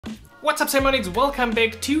What's up, Simonics? Welcome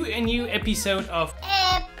back to a new episode of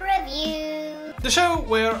App Review, the show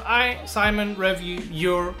where I, Simon, review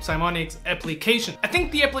your Simonics application. I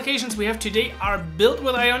think the applications we have today are built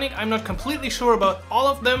with Ionic. I'm not completely sure about all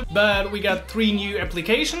of them, but we got 3 new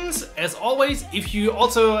applications. As always, if you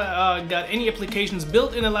also got any applications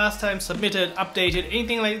built in the last time, submitted, updated,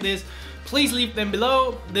 anything like this, please leave them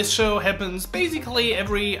below. This show happens basically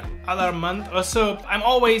every other month or so. I'm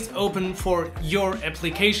always open for your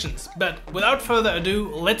applications. But without further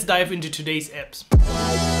ado, let's dive into today's apps.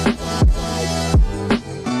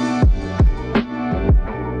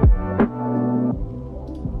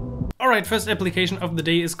 Alright, first application of the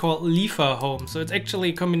day is called LeafAHome. So it's actually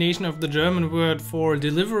a combination of the German word for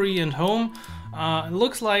delivery and home. It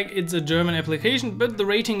looks like it's a German application, but the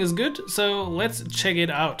rating is good, so let's check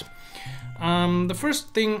it out. The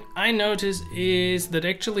first thing I notice is that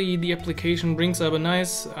actually the application brings up a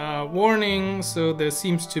nice warning, so there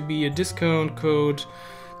seems to be a discount code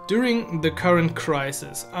during the current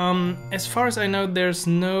crisis. As far as I know, there's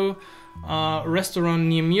no restaurant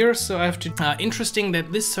near me, so I have to... interesting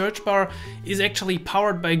that this search bar is actually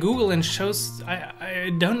powered by Google and shows...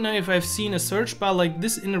 I don't know if I've seen a search bar like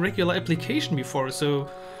this in a regular application before, so...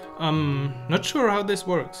 not sure how this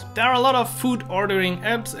works. There are a lot of food ordering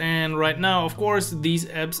apps, and right now, of course, these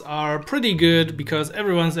apps are pretty good because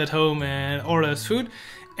everyone's at home and orders food.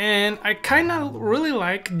 And I kinda really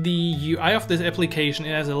like the UI of this application.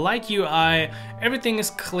 It has a light UI, everything is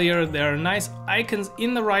clear, there are nice icons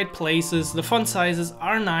in the right places, the font sizes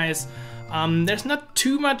are nice. There's not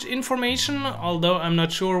too much information, although I'm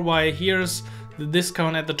not sure why here's the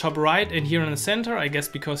discount at the top right and here in the center. I guess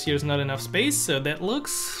because here's not enough space, so that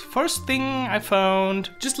looks... First thing I found.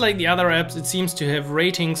 Just like the other apps, it seems to have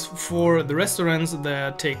ratings for the restaurants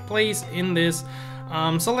that take place in this.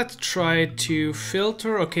 So let's try to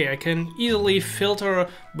filter. Okay, I can easily filter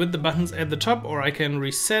with the buttons at the top, or I can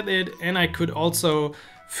reset it, and I could also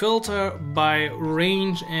filter by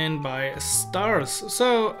range and by stars.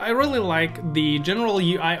 So I really like the general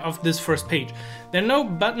UI of this first page. There are no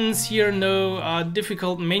buttons here, no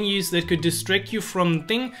difficult menus that could distract you from the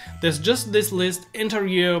thing. There's just this list, enter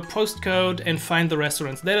your postcode and find the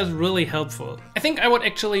restaurants. That is really helpful. I think I would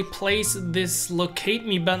actually place this locate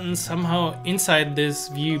me button somehow inside this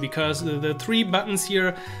view, because the 3 buttons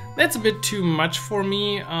here, that's a bit too much for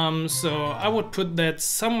me, so I would put that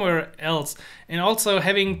somewhere else. And also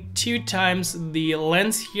having 2 times the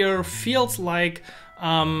lens here feels like,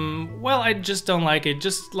 well, I just don't like it.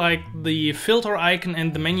 Just like the filter icon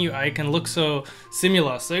and the menu icon look so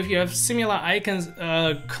similar. So if you have similar icons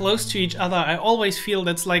close to each other, I always feel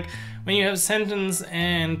that's like when you have a sentence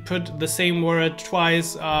and put the same word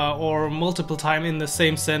twice or multiple times in the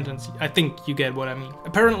same sentence. I think you get what I mean.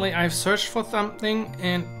 Apparently I've searched for something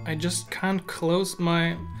and I just can't close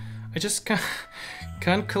my...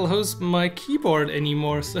 can't close my keyboard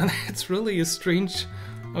anymore, so that's really a strange...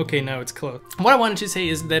 Okay, now it's closed. What I wanted to say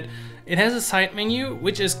is that it has a side menu,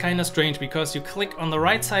 which is kind of strange because you click on the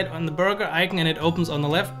right side on the burger icon and it opens on the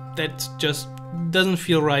left. That just doesn't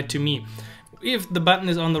feel right to me. If the button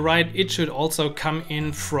is on the right, it should also come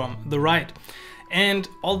in from the right. And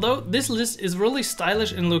although this list is really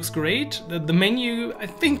stylish and looks great, the menu I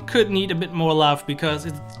think could need a bit more love because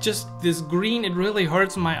it's just this green, it really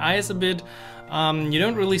hurts my eyes a bit. You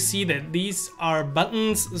don't really see that these are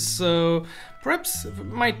buttons, so perhaps it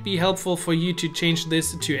might be helpful for you to change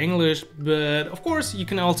this to English, but of course you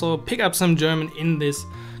can also pick up some German in this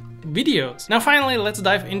videos. Now finally, let's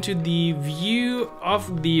dive into the view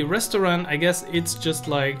of the restaurant. I guess it's just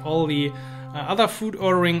like all the other food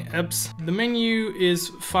ordering apps. The menu is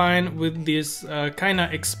fine with this kinda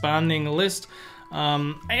expanding list.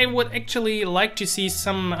 I would actually like to see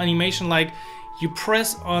some animation, like you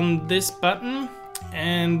press on this button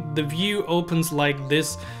and the view opens like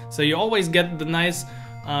this. So you always get the nice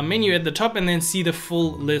menu at the top and then see the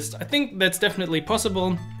full list. I think that's definitely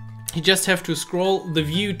possible. You just have to scroll the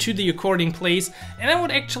view to the according place, and that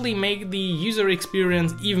would actually make the user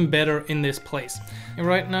experience even better in this place. And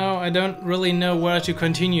right now I don't really know where to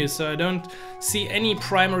continue, so I don't see any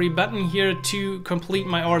primary button here to complete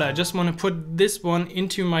my order. I just want to put this one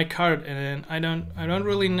into my cart, and I don't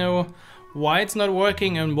really know why it's not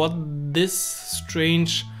working and what this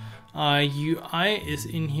strange UI is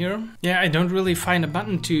in here. Yeah, I don't really find a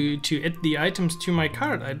button to add the items to my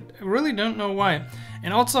cart. I really don't know why.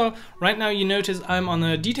 And also, right now you notice I'm on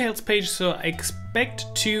a details page, so I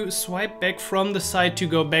expect to swipe back from the side to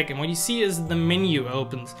go back, and what you see is the menu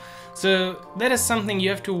opens. So that is something you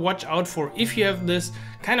have to watch out for. If you have this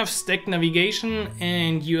kind of stacked navigation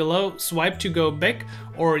and you allow swipe to go back,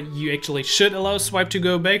 or you actually should allow swipe to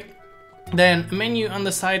go back, then a menu on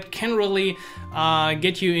the side can really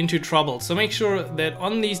get you into trouble. So make sure that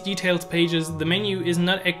on these details pages the menu is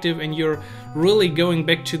not active and you're really going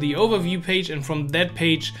back to the overview page, and from that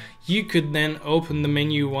page you could then open the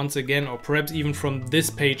menu once again, or perhaps even from this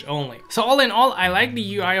page only. So all in all, I like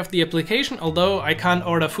the UI of the application, although I can't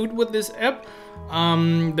order food with this app.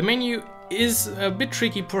 The menu is a bit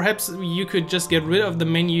tricky. Perhaps you could just get rid of the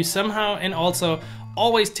menu somehow, and also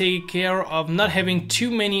always take care of not having too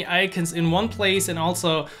many icons in one place, and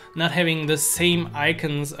also not having the same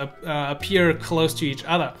icons appear close to each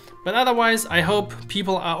other. But otherwise, I hope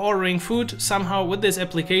people are ordering food somehow with this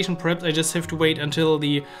application. Perhaps I just have to wait until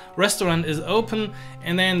the restaurant is open,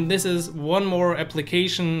 and then this is one more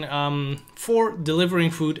application for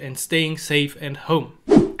delivering food and staying safe at home.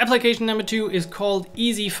 Application number 2 is called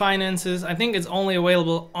EasyFinance. I think it's only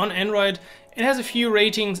available on Android. It has a few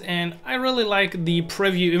ratings and I really like the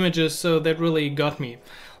preview images, so that really got me.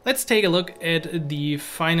 Let's take a look at the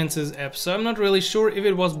Finances app. So I'm not really sure if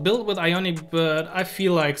it was built with Ionic, but I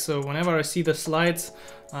feel like so. Whenever I see the slides,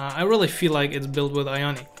 I really feel like it's built with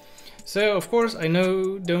Ionic. So of course I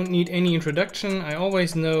don't need any introduction. I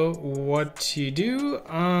always know what to do.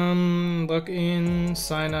 Log in,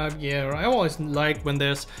 sign up. Yeah, I always like when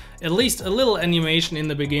there's at least a little animation in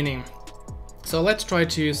the beginning. So let's try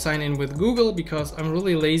to sign in with Google because I'm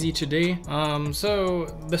really lazy today. So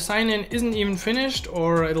the sign in isn't even finished,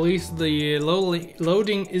 or at least the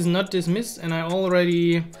loading is not dismissed, and I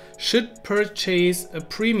already should purchase a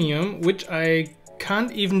premium, which I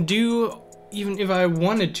can't even do even if I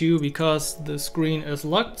wanted to because the screen is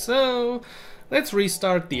locked. So let's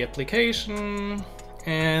restart the application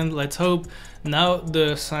and let's hope now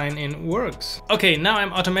the sign in works. Okay, now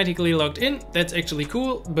I'm automatically logged in. That's actually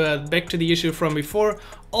cool, but back to the issue from before.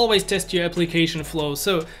 Always test your application flow.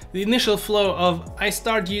 So the initial flow of I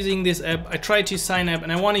start using this app, I try to sign up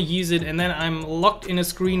and I want to use it, and then I'm locked in a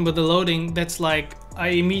screen with the loading. That's like I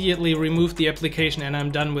immediately remove the application and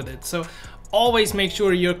I'm done with it. So always make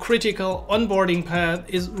sure your critical onboarding path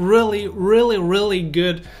is really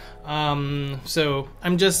good. So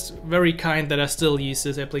I'm just very kind that I still use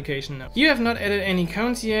this application now. You have not added any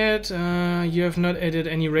accounts yet. You have not added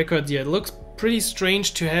any records yet. Looks pretty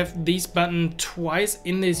strange to have this button twice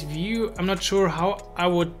in this view. I'm not sure how I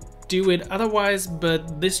would do it otherwise,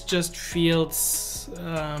 but this just feels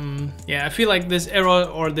yeah, I feel like this error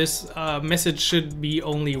or this message should be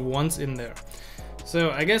only once in there.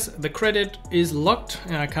 So I guess the credit is locked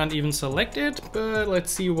and I can't even select it, but let's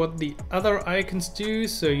see what the other icons do.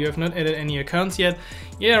 So you have not added any accounts yet.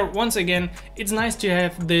 Yeah, once again, it's nice to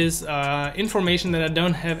have this information that I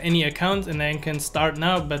don't have any accounts and I can start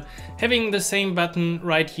now, but having the same button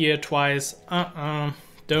right here twice,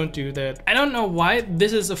 don't do that. I don't know why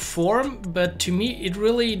this is a form, but to me it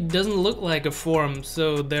really doesn't look like a form.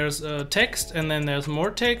 So there's text and then there's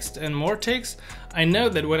more text and more text. I know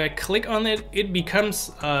that when I click on it, it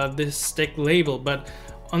becomes this stack label, but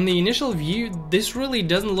on the initial view, this really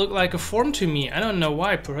doesn't look like a form to me. I don't know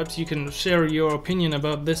why. Perhaps you can share your opinion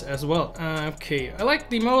about this as well. Okay, I like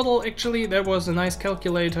the modal actually. That was a nice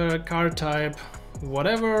calculator, card type,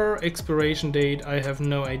 whatever, expiration date, I have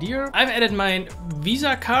no idea. I've added my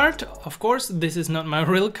Visa card. Of course, this is not my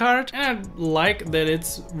real card, and I like that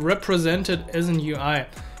it's represented as an UI.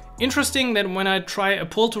 Interesting that when I try a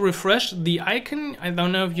pull to refresh, the icon, I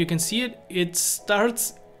don't know if you can see it, it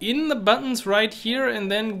starts in the buttons right here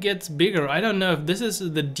and then gets bigger. I don't know if this is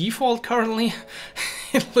the default currently.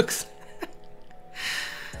 It looks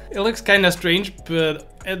kind of strange, but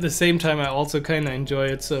at the same time I also kind of enjoy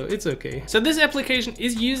it, so it's okay. So this application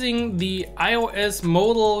is using the iOS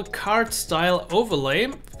modal card style overlay,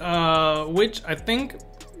 which I think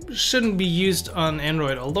shouldn't be used on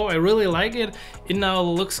Android, although I really like it. It now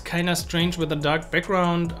looks kind of strange with a dark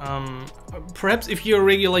background. Perhaps if you're a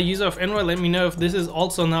regular user of Android, let me know if this is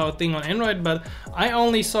also now a thing on Android, but I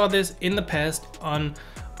only saw this in the past on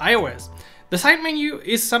iOS. The side menu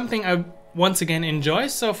is something I once again enjoy.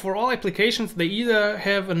 So for all applications, they either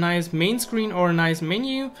have a nice main screen or a nice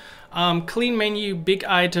menu. Clean menu, big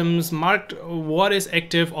items, marked what is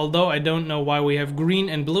active, although I don't know why we have green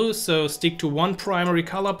and blue, so stick to one primary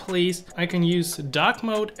color please. I can use dark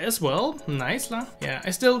mode as well, nice la. Yeah,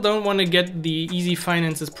 I still don't want to get the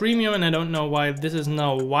EasyFinance's premium, and I don't know why this is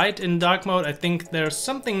now white in dark mode. I think there's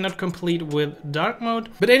something not complete with dark mode.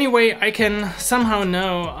 But anyway, I can somehow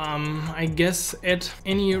now, I guess, add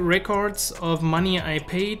any records of money I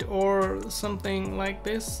paid or something like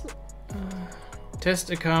this.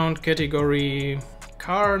 Test account, category,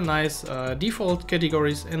 car, nice default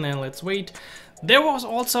categories, and then let's wait. There was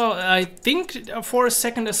also, I think, for a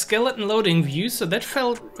second a skeleton loading view, so that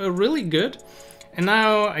felt really good. And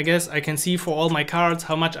now I guess I can see for all my cards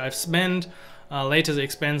how much I've spent, latest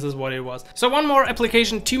expenses, what it was. So one more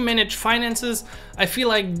application to manage finances. I feel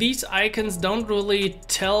like these icons don't really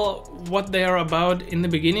tell what they are about in the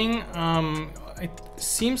beginning. It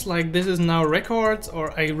seems like this is now records,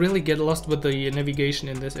 or I really get lost with the navigation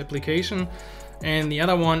in this application. And the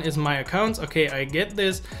other one is my accounts. Okay, I get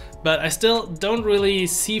this, but I still don't really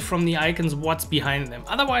see from the icons what's behind them.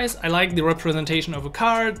 Otherwise, I like the representation of a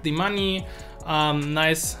card, the money,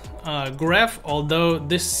 nice graph, although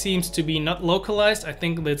this seems to be not localized. I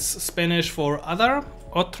think that's Spanish for other,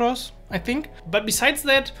 otros, I think. But besides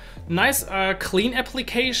that, nice clean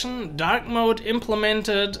application, dark mode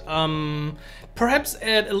implemented, perhaps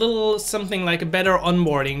add a little something like a better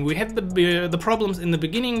onboarding. We had the problems in the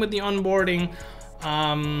beginning with the onboarding,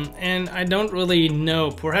 and I don't really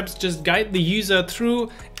know. Perhaps just guide the user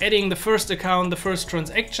through adding the first account, the first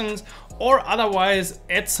transactions, or otherwise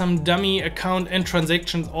add some dummy account and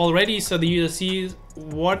transactions already so the user sees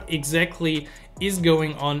what exactly is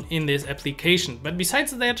going on in this application. But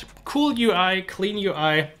besides that, cool UI, clean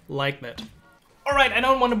UI, like that. Alright, I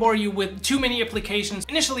don't want to bore you with too many applications.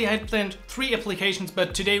 Initially I had planned 3 applications,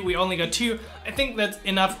 but today we only got 2. I think that's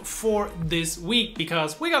enough for this week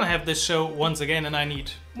because we're gonna have this show once again and I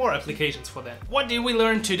need more applications for that. What did we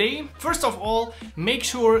learn today? First of all, make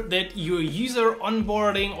sure that your user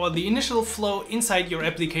onboarding or the initial flow inside your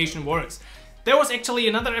application works. There was actually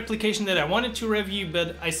another application that I wanted to review,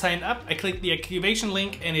 but I signed up, I clicked the activation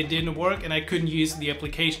link and it didn't work and I couldn't use the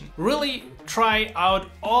application. Really try out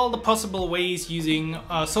all the possible ways using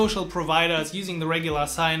social providers, using the regular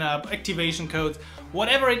sign up, activation codes,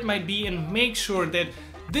 whatever it might be, and make sure that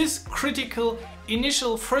this critical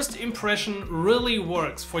initial first impression really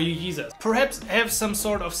works for your users. Perhaps have some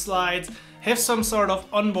sort of slides, have some sort of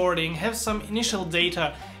onboarding, have some initial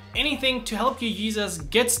data, anything to help your users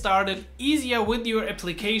get started easier with your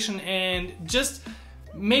application and just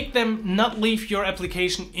make them not leave your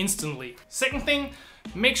application instantly. Second thing,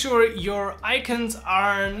 make sure your icons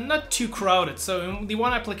are not too crowded. So in the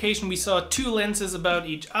one application we saw 2 lenses about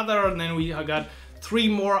each other, and then we got 3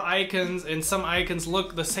 more icons and some icons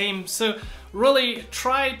look the same. So really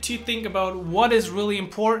try to think about what is really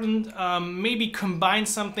important. Maybe combine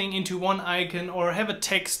something into one icon or have a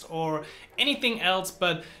text or anything else,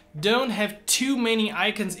 but don't have too many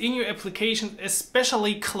icons in your application,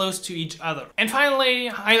 especially close to each other. And finally,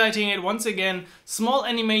 highlighting it once again, small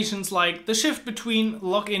animations like the shift between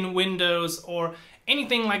login windows or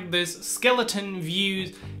anything like this, skeleton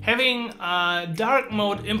views, having dark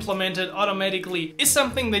mode implemented automatically is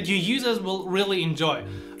something that your users will really enjoy.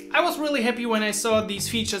 I was really happy when I saw these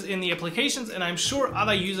features in the applications, and I'm sure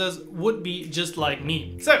other users would be just like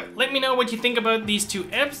me. So let me know what you think about these 2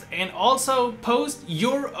 apps, and also post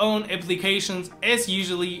your own applications as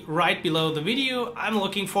usually right below the video. I'm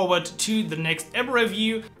looking forward to the next app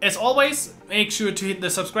review. As always, make sure to hit the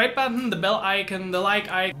subscribe button, the bell icon, the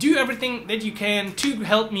like icon. Do everything that you can to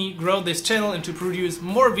help me grow this channel and to produce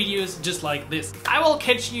more videos just like this. I will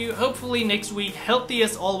catch you hopefully next week, healthy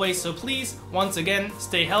as always, so please, once again,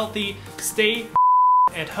 stay healthy, stay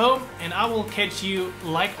at home, and I will catch you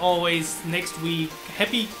like always next week.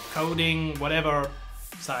 Happy coding, whatever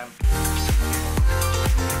time.